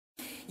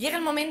Llega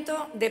el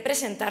momento de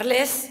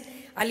presentarles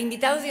al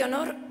invitado de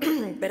honor,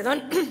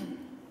 perdón,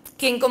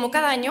 quien como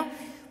cada año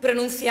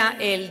pronuncia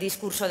el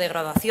discurso de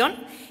graduación.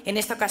 En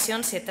esta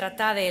ocasión se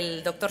trata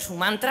del Dr.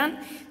 Sumantran,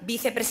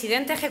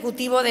 vicepresidente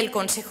ejecutivo del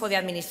Consejo de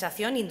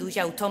Administración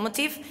Hinduja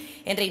Automotive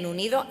en Reino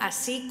Unido,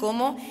 así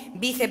como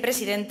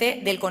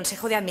vicepresidente del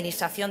Consejo de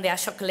Administración de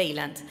Ashok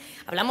Leyland.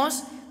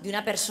 Hablamos de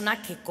una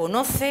persona que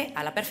conoce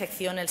a la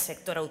perfección el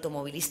sector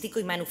automovilístico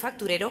y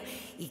manufacturero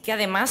y que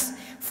además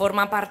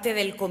forma parte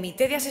del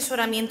Comité de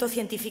Asesoramiento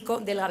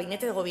Científico del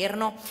Gabinete de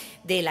Gobierno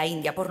de la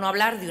India, por no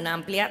hablar de una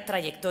amplia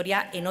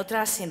trayectoria en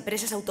otras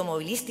empresas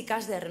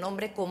automovilísticas de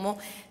renombre como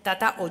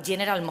Tata o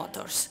General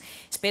Motors.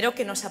 Espero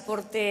que nos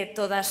aporte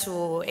toda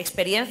su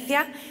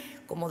experiencia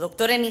como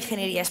doctor en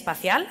Ingeniería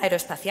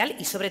Aeroespacial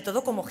y sobre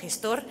todo como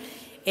gestor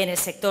en el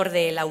sector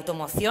de la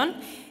automoción.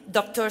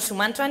 Dr.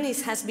 Sumantran,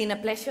 it has been a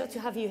pleasure to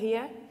have you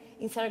here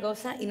in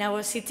Zaragoza, in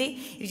our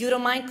city. If you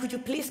don't mind, could you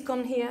please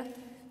come here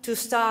to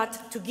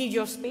start to give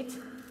your speech?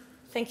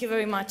 Thank you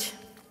very much.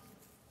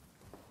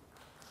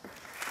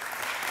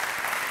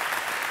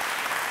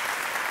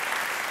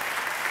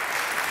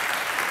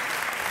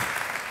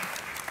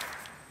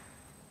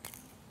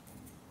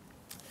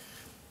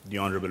 The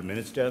Honourable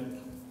Minister,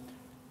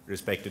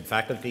 respected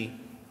faculty,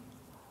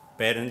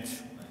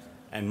 parents,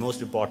 and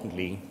most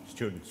importantly,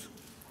 students.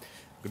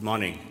 Good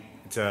morning.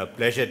 It's a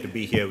pleasure to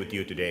be here with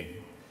you today.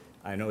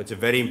 I know it's a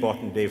very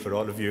important day for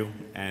all of you,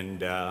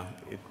 and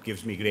it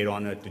gives me great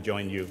honor to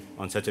join you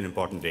on such an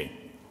important day.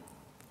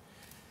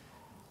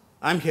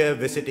 I'm here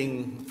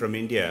visiting from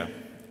India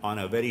on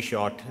a very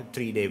short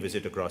 3-day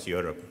visit across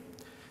Europe,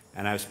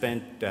 and I've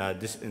spent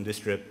in this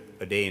trip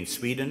a day in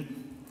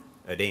Sweden,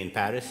 a day in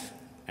Paris,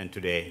 and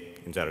today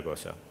in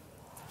Zaragoza.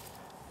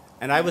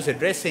 And I was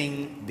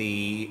addressing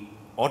the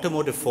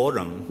Automotive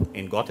Forum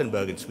in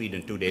Gothenburg in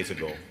Sweden 2 days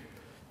ago,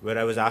 where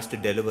I was asked to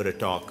deliver a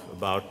talk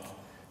about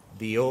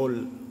the whole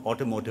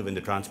automotive and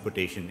the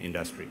transportation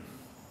industry.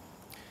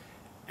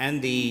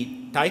 And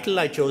the title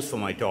I chose for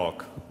my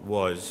talk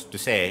was to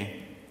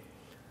say,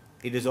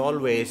 "It is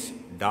always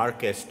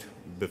darkest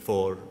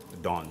before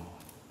dawn."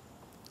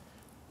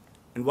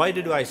 And why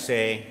did I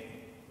say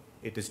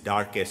it is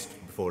darkest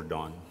before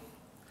dawn?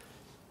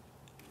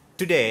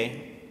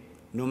 Today,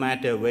 no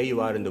matter where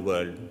you are in the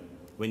world,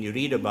 when you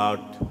read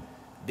about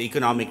the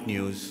economic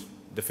news,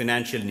 the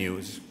financial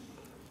news,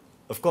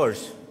 of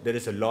course, there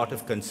is a lot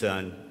of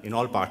concern in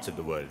all parts of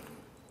the world.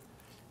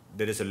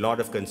 There is a lot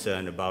of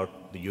concern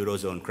about the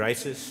Eurozone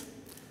crisis.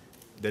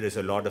 There is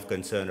a lot of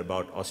concern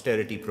about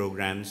austerity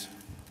programs.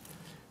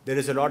 There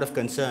is a lot of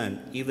concern,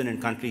 even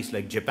in countries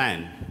like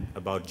Japan,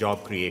 about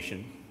job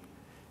creation.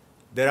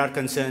 There are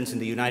concerns in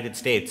the United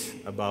States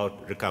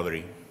about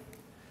recovery.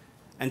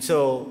 And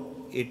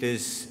so it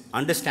is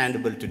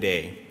understandable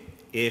today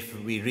if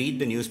we read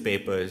the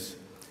newspapers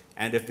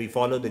and if we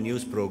follow the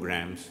news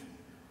programs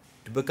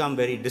to become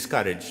very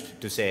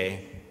discouraged to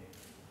say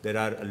there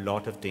are a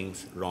lot of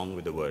things wrong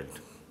with the world.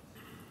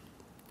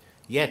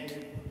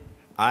 Yet,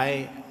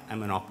 I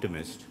am an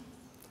optimist.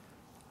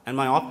 And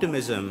my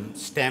optimism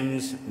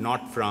stems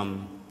not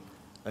from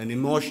an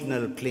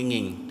emotional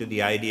clinging to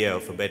the idea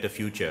of a better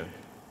future,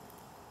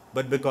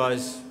 but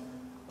because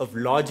of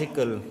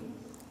logical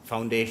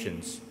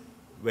foundations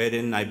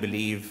wherein I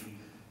believe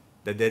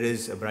that there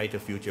is a brighter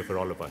future for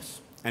all of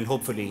us. And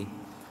hopefully,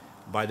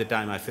 by the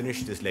time I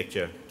finish this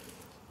lecture,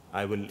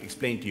 I will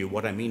explain to you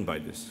what I mean by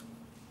this.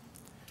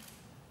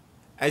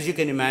 As you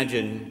can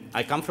imagine,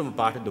 I come from a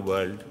part of the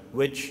world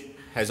which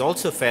has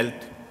also felt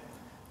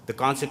the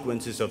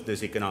consequences of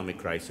this economic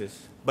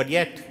crisis, but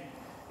yet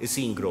is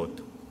seeing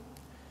growth.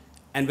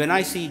 And when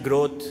I see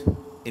growth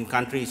in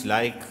countries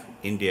like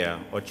India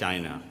or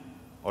China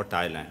or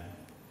Thailand,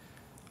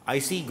 I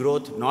see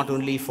growth not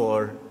only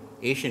for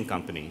Asian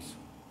companies,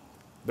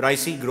 but I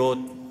see growth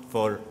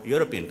for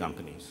European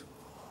companies.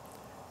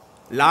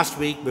 Last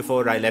week,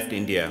 before I left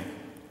India,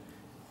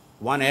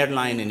 one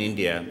airline in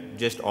India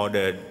just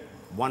ordered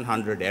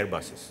 100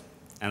 Airbuses.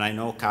 And I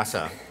know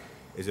CASA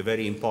is a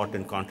very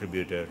important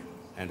contributor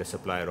and a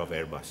supplier of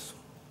Airbus.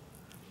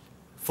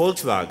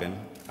 Volkswagen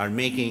are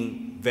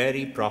making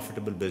very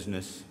profitable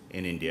business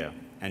in India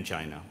and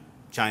China.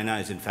 China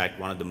is, in fact,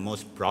 one of the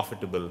most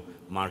profitable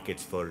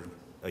markets for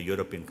a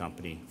European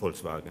company,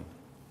 Volkswagen.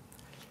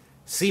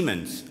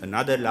 Siemens,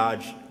 another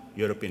large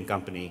European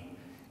company,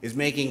 is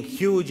making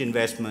huge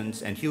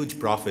investments and huge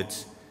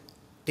profits,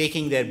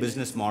 taking their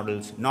business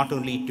models not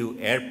only to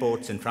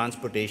airports and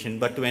transportation,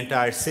 but to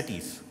entire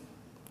cities.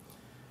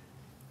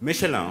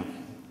 Michelin,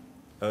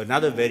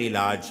 another very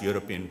large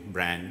European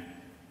brand,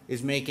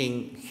 is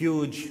making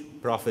huge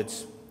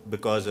profits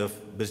because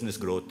of business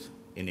growth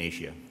in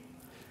Asia.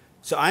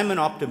 So I'm an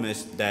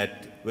optimist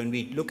that when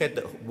we look at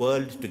the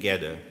world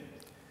together,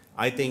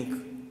 I think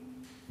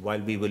while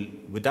we will,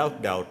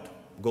 without doubt,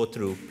 go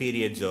through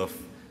periods of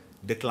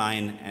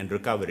decline and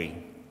recovery,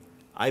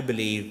 I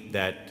believe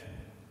that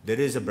there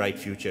is a bright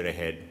future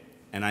ahead,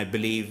 and I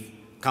believe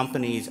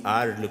companies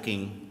are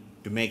looking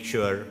to make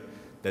sure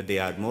that they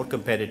are more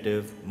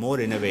competitive, more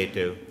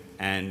innovative,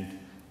 and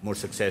more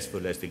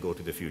successful as they go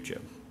to the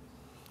future.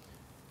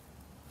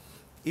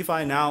 If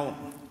I now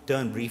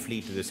turn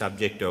briefly to the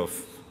subject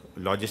of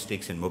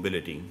logistics and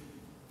mobility,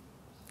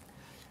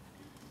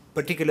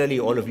 particularly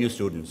all of you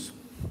students,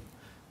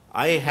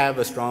 I have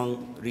a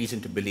strong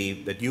reason to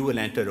believe that you will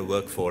enter a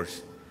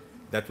workforce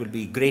that will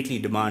be greatly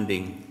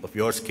demanding of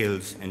your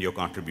skills and your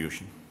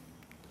contribution.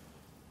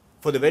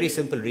 For the very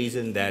simple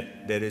reason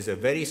that there is a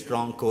very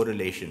strong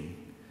correlation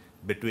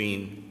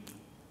between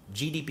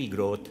GDP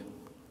growth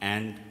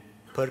and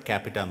per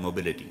capita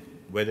mobility,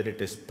 whether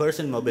it is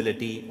person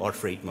mobility or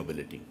freight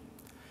mobility.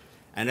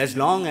 And as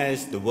long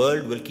as the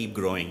world will keep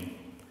growing,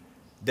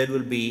 there will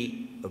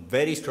be a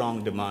very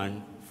strong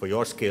demand for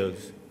your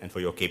skills and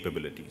for your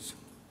capabilities.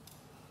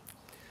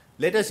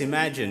 Let us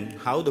imagine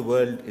how the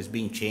world is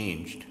being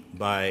changed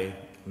by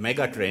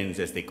mega trends,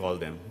 as they call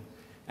them,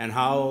 and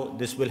how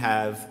this will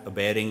have a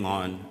bearing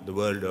on the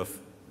world of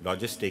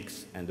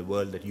logistics and the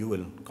world that you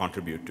will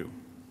contribute to.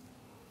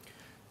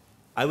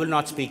 I will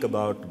not speak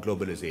about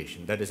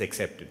globalization. That is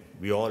accepted.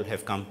 We all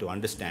have come to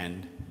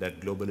understand that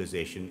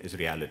globalization is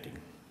reality.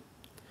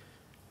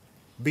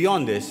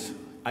 Beyond this,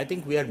 I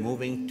think we are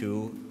moving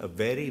to a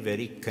very,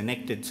 very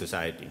connected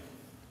society.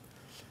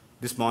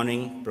 This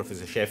morning,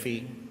 Professor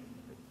Sheffi,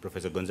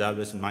 Professor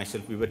Gonzalez, and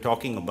myself, we were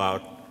talking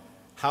about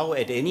how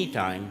at any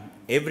time,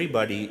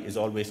 everybody is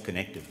always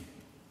connected.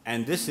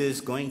 And this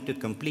is going to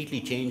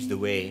completely change the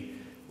way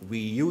we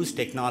use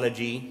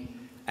technology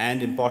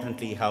and,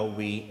 importantly, how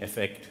we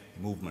affect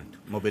movement,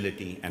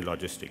 mobility, and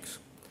logistics.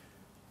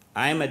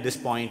 I am at this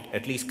point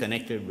at least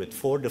connected with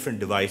 4 different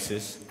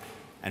devices,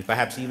 and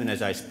perhaps even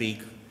as I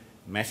speak,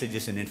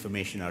 messages and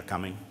information are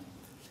coming.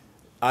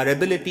 Our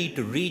ability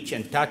to reach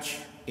and touch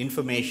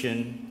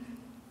information,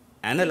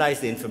 analyze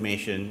the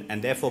information,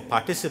 and therefore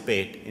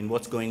participate in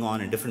what's going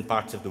on in different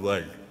parts of the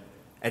world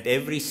at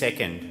every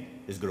second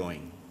is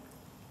growing.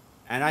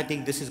 And I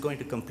think this is going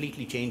to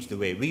completely change the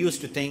way. We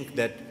used to think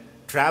that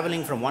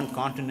traveling from one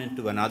continent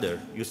to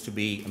another used to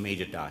be a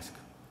major task.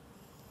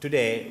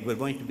 Today, we're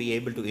going to be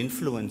able to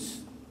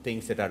influence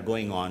things that are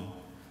going on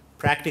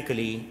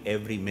practically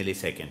every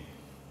millisecond.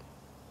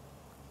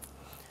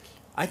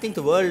 I think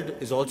the world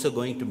is also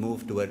going to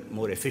move to a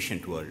more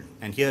efficient world.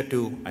 And here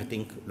too, I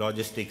think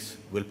logistics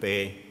will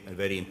play a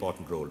very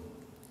important role.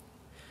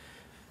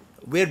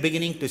 We're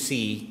beginning to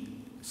see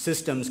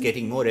systems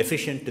getting more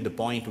efficient to the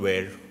point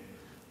where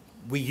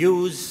we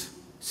use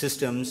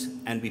systems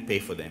and we pay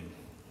for them.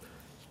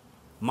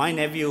 My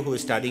nephew, who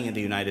is studying in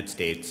the United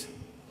States,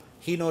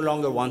 he no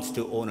longer wants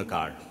to own a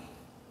car.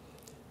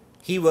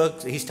 He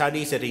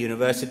studies at a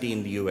university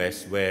in the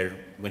US where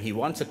when he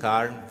wants a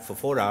car for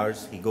 4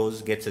 hours, he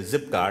goes, gets a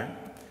zip car,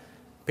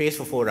 pays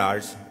for 4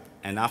 hours,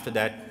 and after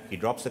that, he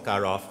drops the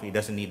car off. He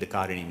doesn't need the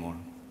car anymore.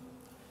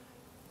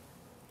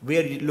 We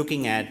are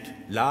looking at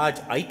large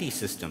IT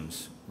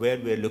systems where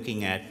we're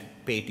looking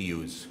at pay to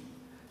use.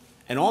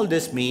 And all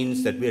this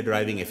means that we're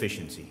driving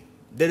efficiency.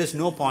 There is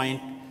no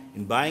point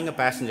in buying a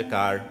passenger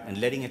car and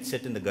letting it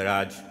sit in the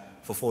garage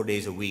for 4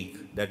 days a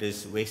week. That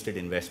is wasted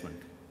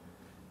investment.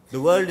 The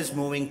world is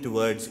moving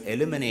towards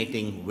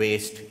eliminating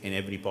waste in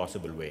every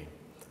possible way.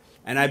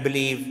 And I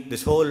believe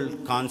this whole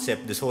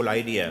concept, this whole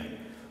idea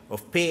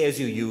of pay as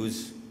you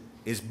use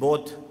is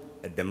both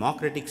a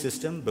democratic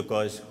system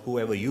because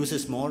whoever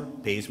uses more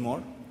pays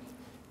more,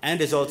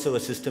 and is also a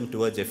system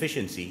towards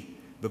efficiency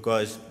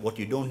because what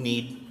you don't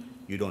need,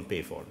 you don't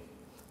pay for.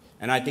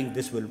 And I think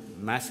this will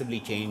massively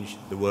change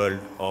the world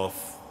of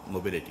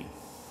mobility.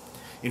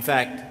 In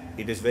fact,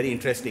 it is very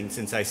interesting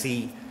since I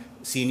see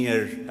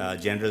senior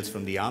generals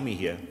from the Army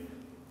here.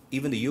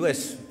 Even the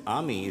US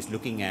Army is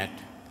looking at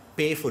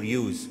pay for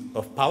use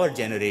of power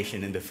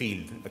generation in the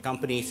field. A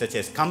company such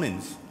as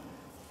Cummins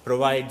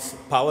provides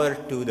power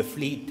to the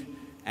fleet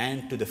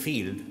and to the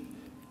field,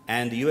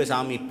 and the US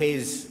Army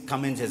pays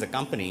Cummins as a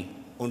company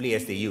only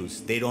as they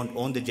use. They don't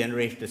own the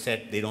generator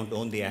set, they don't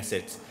own the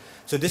assets.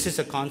 So this is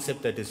a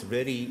concept that is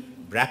very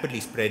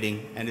rapidly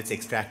spreading, and it's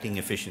extracting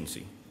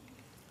efficiency.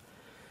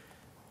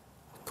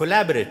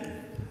 Collaborate.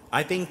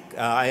 I think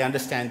I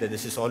understand that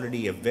this is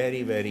already a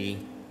very, very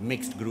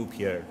mixed group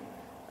here,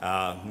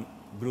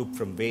 group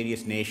from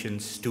various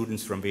nations,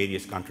 students from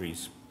various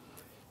countries.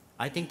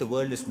 I think the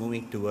world is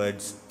moving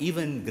towards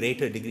even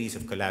greater degrees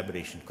of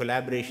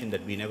collaboration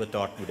that we never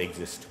thought would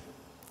exist.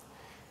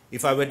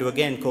 If I were to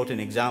again quote an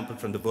example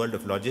from the world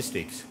of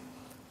logistics,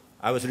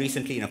 I was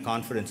recently in a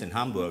conference in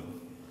Hamburg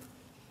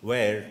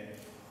where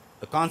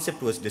a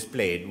concept was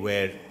displayed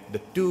where the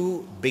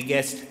 2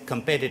 biggest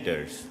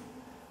competitors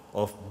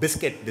of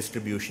biscuit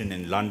distribution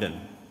in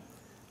London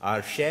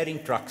are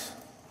sharing trucks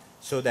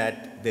so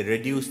that they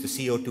reduce the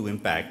CO2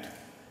 impact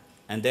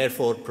and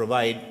therefore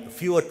provide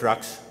fewer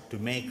trucks to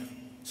make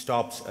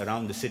stops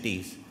around the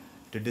cities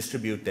to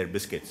distribute their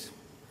biscuits.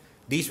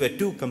 These were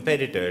 2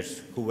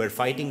 competitors who were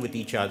fighting with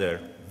each other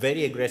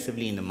very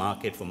aggressively in the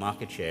market for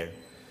market share,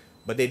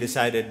 but they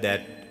decided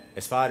that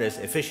as far as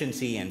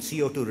efficiency and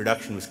CO2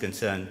 reduction was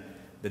concerned,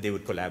 that they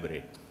would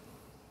collaborate.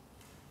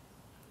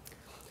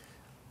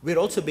 We're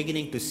also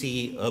beginning to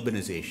see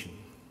urbanization.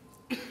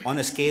 on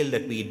a scale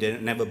that we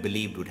never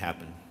believed would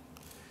happen.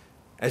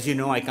 As you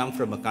know, I come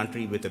from a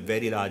country with a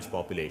very large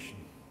population.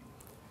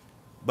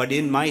 But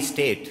in my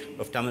state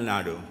of Tamil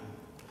Nadu,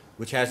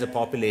 which has a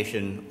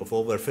population of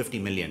over 50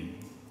 million,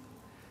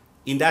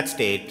 in that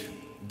state,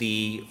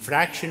 the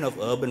fraction of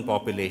urban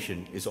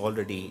population is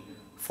already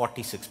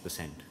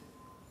 46%.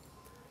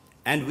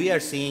 And we are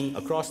seeing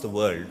across the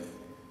world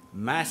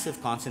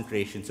massive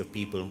concentrations of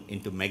people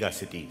into mega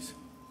cities.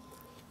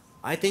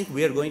 I think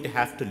we are going to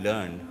have to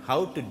learn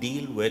how to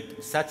deal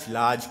with such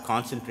large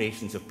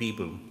concentrations of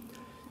people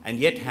and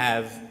yet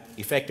have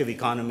effective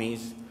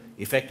economies,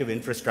 effective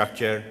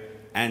infrastructure,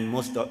 and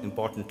most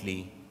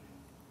importantly,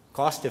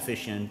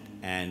 cost-efficient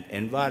and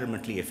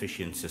environmentally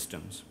efficient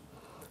systems.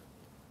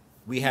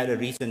 We had a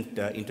recent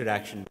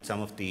interaction with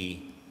some of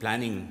the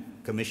planning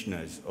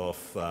commissioners of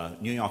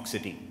New York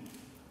City.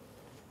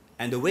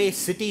 And the way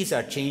cities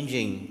are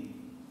changing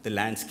the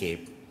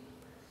landscape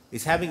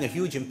is having a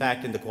huge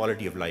impact in the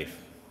quality of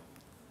life.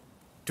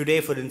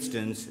 Today, for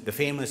instance, the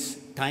famous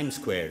Times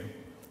Square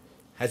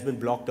has been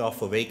blocked off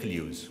for vehicle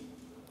use.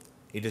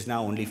 It is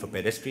now only for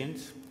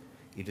pedestrians.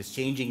 It is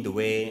changing the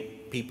way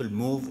people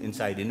move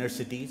inside inner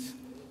cities,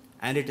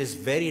 and it is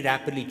very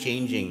rapidly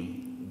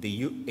changing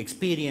the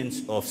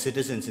experience of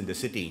citizens in the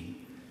city,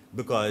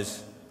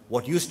 because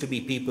what used to be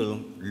people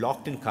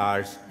locked in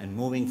cars and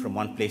moving from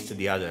one place to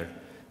the other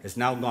has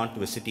now gone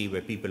to a city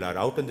where people are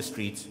out on the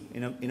streets,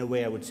 in a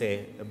way I would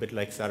say a bit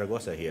like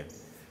Zaragoza here.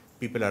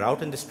 People are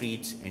out in the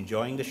streets,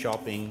 enjoying the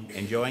shopping,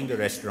 enjoying the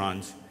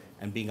restaurants,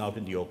 and being out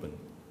in the open.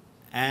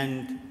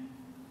 And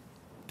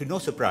to no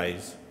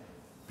surprise,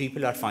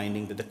 people are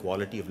finding that the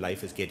quality of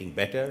life is getting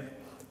better,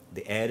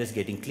 the air is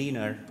getting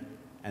cleaner,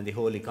 and the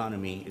whole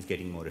economy is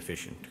getting more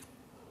efficient.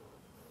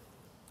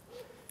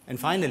 And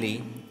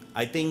finally,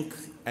 I think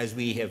as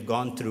we have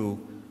gone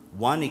through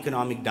one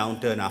economic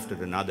downturn after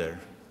another,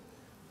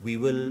 we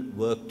will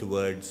work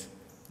towards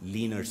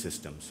leaner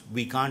systems.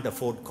 We can't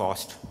afford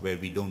cost where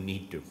we don't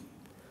need to.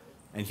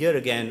 And here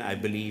again, I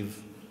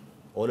believe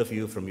all of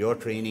you from your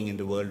training in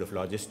the world of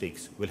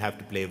logistics will have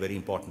to play a very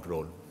important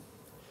role.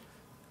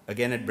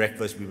 Again, at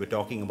breakfast, we were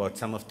talking about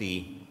some of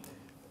the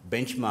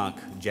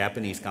benchmark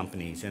Japanese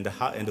companies and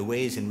the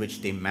ways in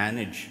which they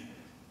manage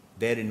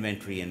their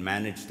inventory and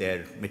manage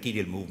their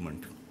material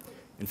movement.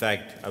 In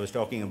fact, I was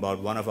talking about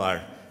one of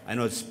our, I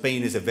know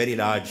Spain is a very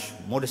large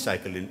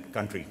motorcycle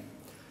country.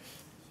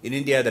 In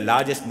India, the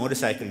largest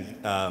motorcycle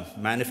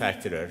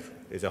manufacturer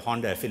is a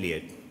Honda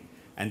affiliate,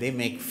 and they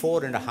make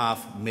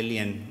 4.5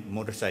 million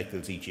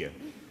motorcycles each year.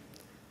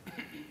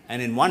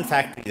 And in one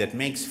factory that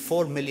makes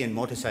 4 million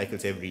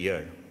motorcycles every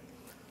year,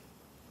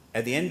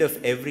 at the end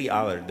of every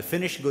hour, the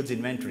finished goods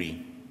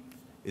inventory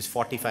is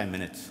 45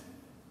 minutes.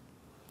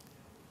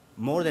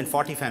 More than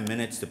 45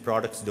 minutes, the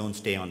products don't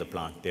stay on the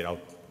plant. They're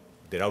out.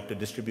 They're out to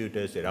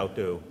distributors, they're out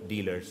to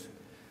dealers.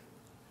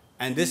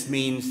 And this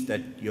means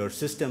that your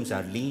systems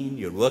are lean,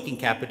 your working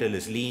capital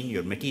is lean,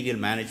 your material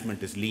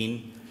management is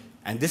lean,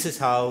 and this is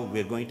how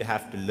we're going to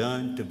have to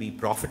learn to be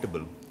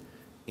profitable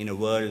in a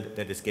world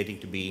that is getting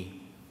to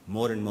be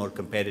more and more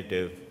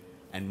competitive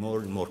and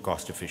more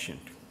cost efficient.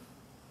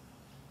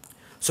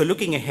 So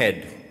looking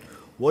ahead,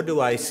 what do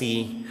I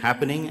see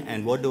happening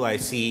and what do I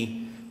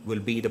see will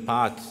be the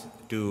path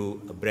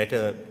to a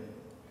better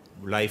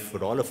life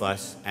for all of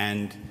us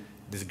and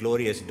this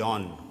glorious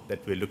dawn that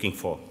we're looking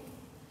for?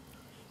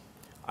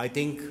 I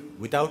think,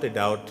 without a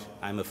doubt,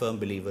 I'm a firm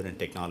believer in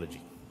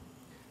technology.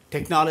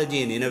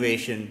 Technology and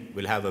innovation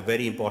will have a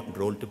very important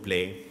role to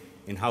play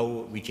in how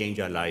we change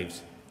our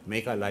lives,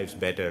 make our lives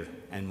better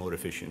and more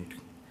efficient.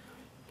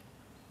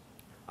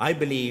 I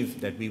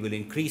believe that we will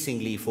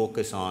increasingly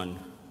focus on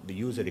the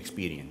user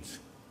experience.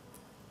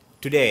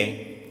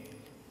 Today,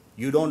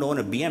 you don't own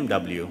a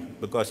BMW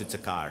because it's a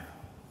car.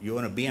 You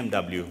own a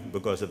BMW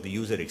because of the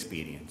user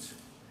experience.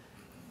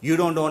 You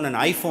don't own an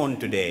iPhone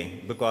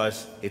today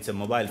because it's a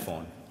mobile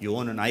phone. You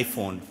own an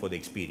iPhone for the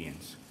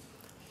experience.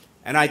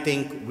 And I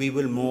think we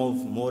will move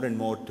more and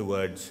more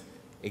towards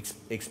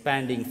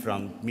expanding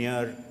from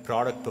mere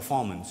product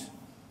performance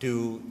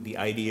to the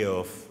idea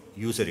of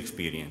user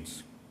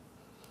experience.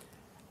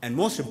 And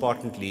most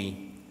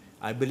importantly,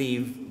 I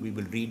believe we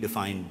will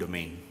redefine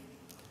domain.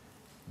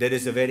 There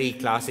is a very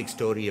classic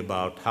story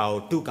about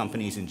how two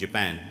companies in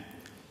Japan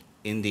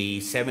in the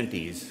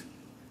 70s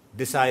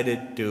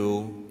decided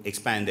to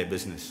expand their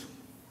business.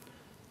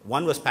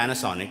 One was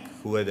Panasonic,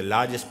 who were the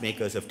largest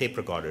makers of tape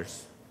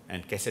recorders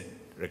and cassette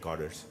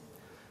recorders.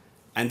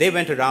 And they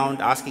went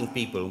around asking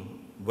people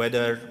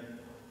whether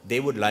they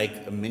would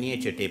like a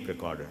miniature tape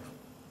recorder.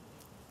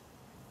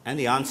 And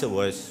the answer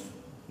was,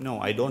 no,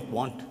 I don't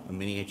want a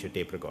miniature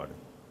tape recorder.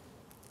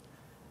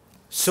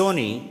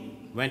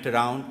 Sony went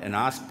around and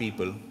asked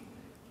people,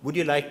 would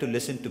you like to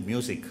listen to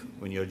music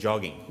when you're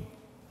jogging?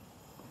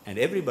 And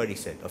everybody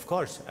said, of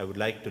course, I would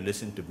like to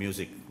listen to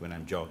music when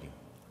I'm jogging.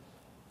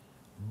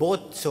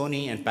 Both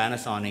Sony and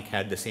Panasonic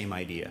had the same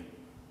idea.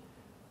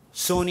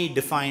 Sony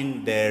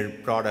defined their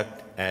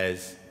product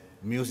as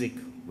music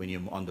when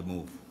you're on the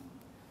move.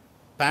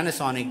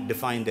 Panasonic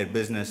defined their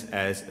business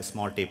as a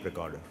small tape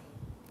recorder.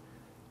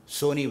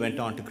 Sony went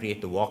on to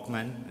create the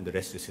Walkman, and the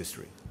rest is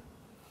history.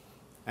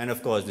 And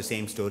of course, the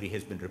same story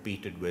has been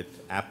repeated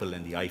with Apple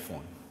and the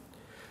iPhone.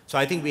 So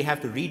I think we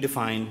have to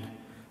redefine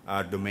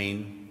our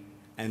domain,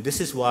 and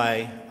this is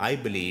why I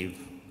believe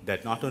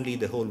that not only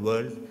the whole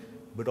world,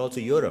 but also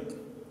Europe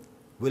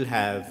will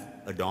have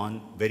a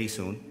dawn very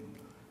soon.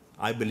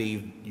 I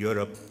believe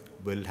Europe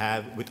will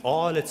have, with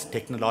all its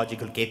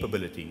technological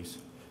capabilities,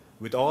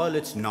 with all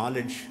its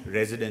knowledge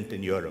resident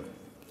in Europe,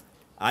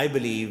 I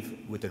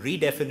believe with a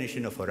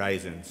redefinition of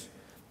horizons,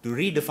 to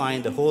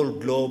redefine the whole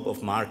globe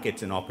of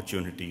markets and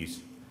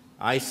opportunities,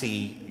 I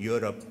see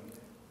Europe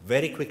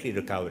very quickly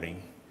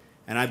recovering.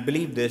 And I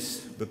believe this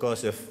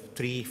because of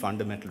three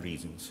fundamental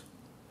reasons.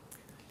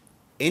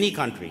 Any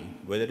country,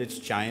 whether it's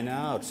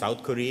China or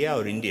South Korea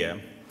or India,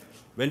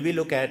 when we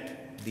look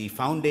at the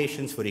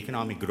foundations for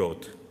economic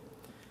growth,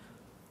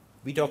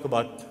 we talk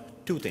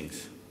about two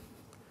things.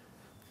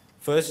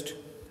 First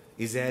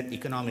is their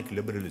economic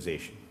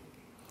liberalization.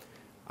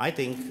 I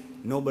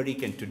think nobody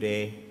can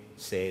today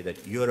say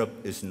that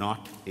Europe is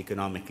not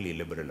economically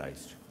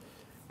liberalized.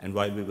 And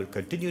while we will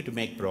continue to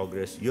make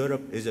progress,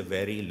 Europe is a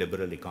very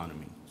liberal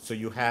economy. So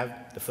you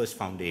have the first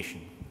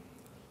foundation.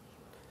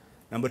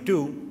 Number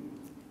two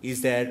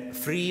is their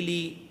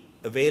freely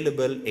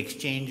available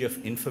exchange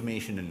of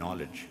information and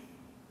knowledge.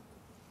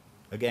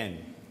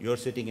 Again, you're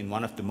sitting in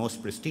one of the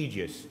most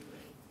prestigious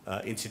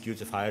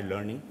institutes of higher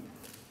learning,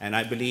 and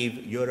I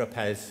believe Europe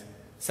has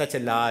such a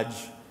large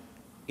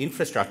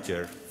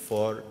infrastructure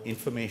for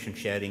information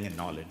sharing and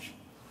knowledge.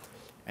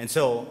 And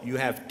so you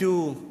have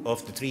two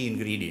of the three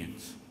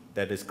ingredients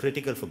that is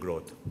critical for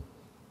growth.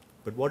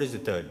 But what is the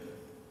third?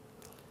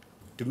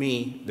 To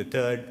me, the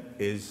third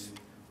is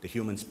the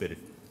human spirit.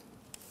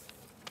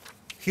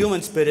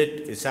 Human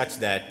spirit is such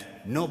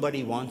that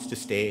nobody wants to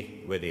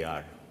stay where they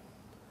are.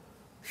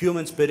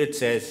 Human spirit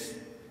says,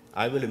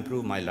 I will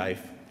improve my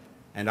life,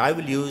 and I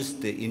will use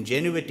the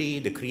ingenuity,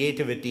 the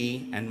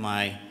creativity, and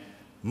my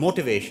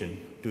motivation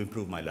to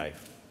improve my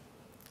life.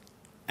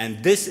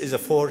 And this is a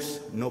force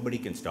nobody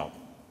can stop.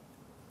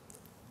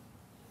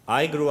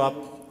 I grew up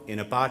in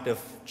a part of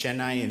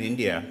Chennai in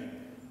India,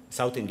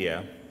 South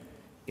India,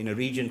 in a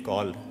region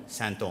called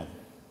Santom.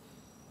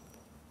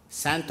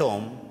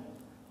 Santom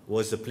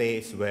was the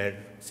place where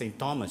St.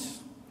 Thomas,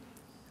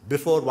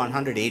 before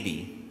 100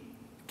 AD,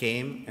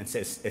 came and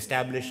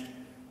established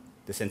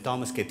the St.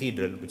 Thomas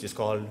Cathedral, which is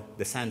called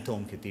the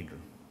Santom Cathedral.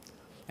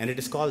 And it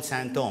is called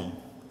Santom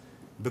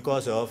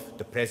because of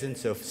the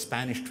presence of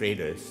Spanish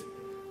traders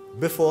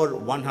before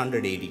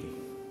 100 AD.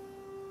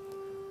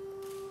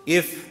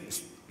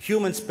 If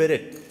human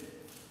spirit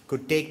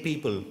could take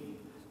people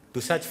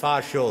to such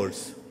far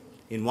shores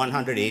in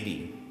 100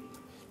 AD,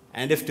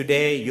 and if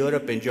today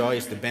Europe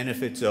enjoys the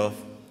benefits of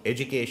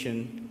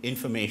education,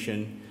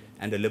 information,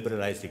 and a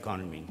liberalized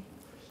economy,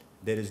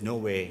 there is no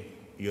way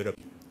Europe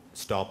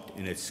stopped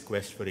in its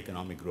quest for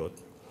economic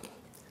growth.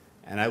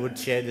 And I would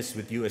share this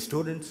with you as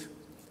students.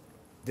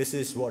 This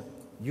is what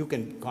you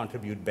can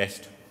contribute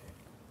best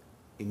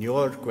in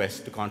your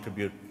quest to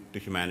contribute to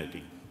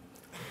humanity.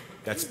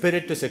 That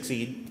spirit to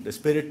succeed, the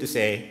spirit to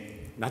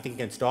say, nothing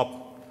can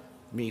stop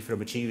me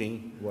from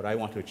achieving what I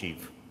want to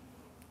achieve.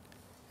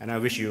 And I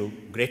wish you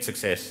great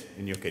success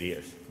in your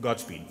careers.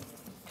 Godspeed.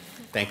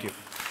 Thank you.